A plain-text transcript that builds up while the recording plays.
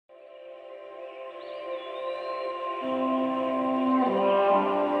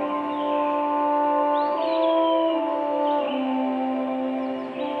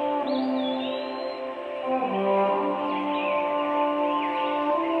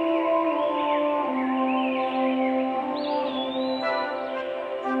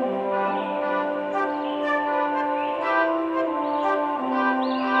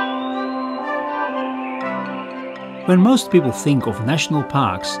When most people think of national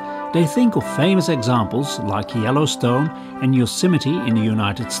parks, they think of famous examples like Yellowstone and Yosemite in the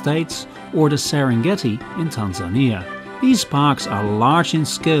United States or the Serengeti in Tanzania. These parks are large in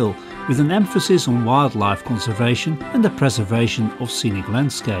scale, with an emphasis on wildlife conservation and the preservation of scenic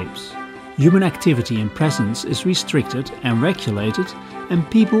landscapes. Human activity and presence is restricted and regulated, and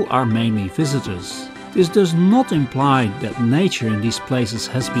people are mainly visitors. This does not imply that nature in these places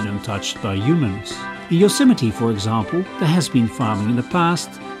has been untouched by humans. In Yosemite, for example, there has been farming in the past,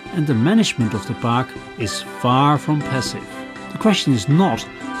 and the management of the park is far from passive. The question is not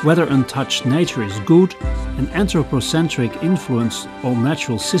whether untouched nature is good and anthropocentric influence on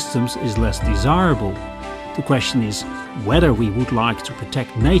natural systems is less desirable. The question is whether we would like to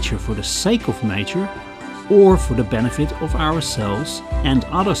protect nature for the sake of nature or for the benefit of ourselves and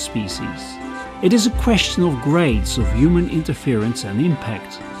other species. It is a question of grades of human interference and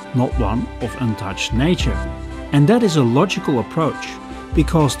impact, not one of untouched nature. And that is a logical approach,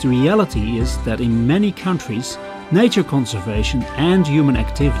 because the reality is that in many countries, nature conservation and human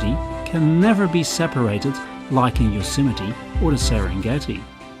activity can never be separated, like in Yosemite or the Serengeti.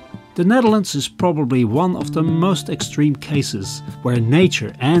 The Netherlands is probably one of the most extreme cases where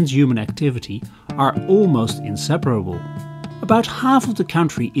nature and human activity are almost inseparable. About half of the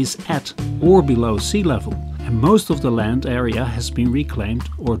country is at or below sea level, and most of the land area has been reclaimed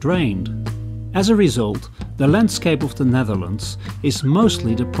or drained. As a result, the landscape of the Netherlands is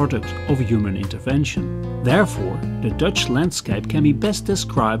mostly the product of human intervention. Therefore, the Dutch landscape can be best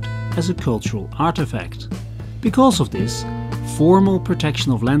described as a cultural artefact. Because of this, formal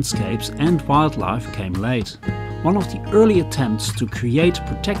protection of landscapes and wildlife came late. One of the early attempts to create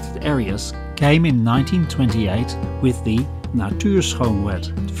protected areas came in 1928 with the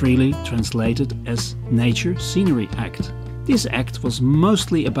Natuurschoonwet, freely translated as Nature Scenery Act. This act was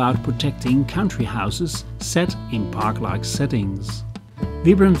mostly about protecting country houses set in park-like settings.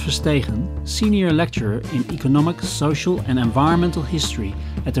 Wybren Verstegen, senior lecturer in economic, social and environmental history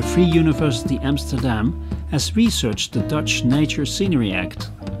at the Free University Amsterdam, has researched the Dutch Nature Scenery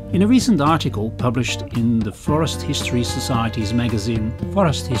Act. In a recent article published in the Forest History Society's magazine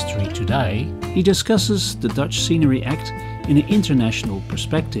Forest History Today, he discusses the Dutch Scenery Act in an international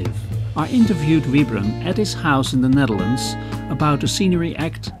perspective. I interviewed Wybren at his house in the Netherlands about the Scenery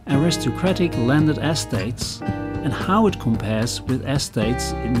Act and aristocratic landed estates and how it compares with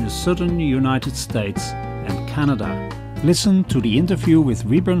estates in the southern United States and Canada. Listen to the interview with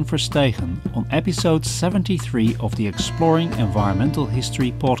Wybren Verstegen on episode 73 of the Exploring Environmental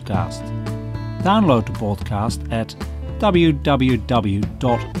History podcast. Download the podcast at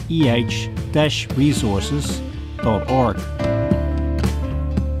www.eh-resources.org.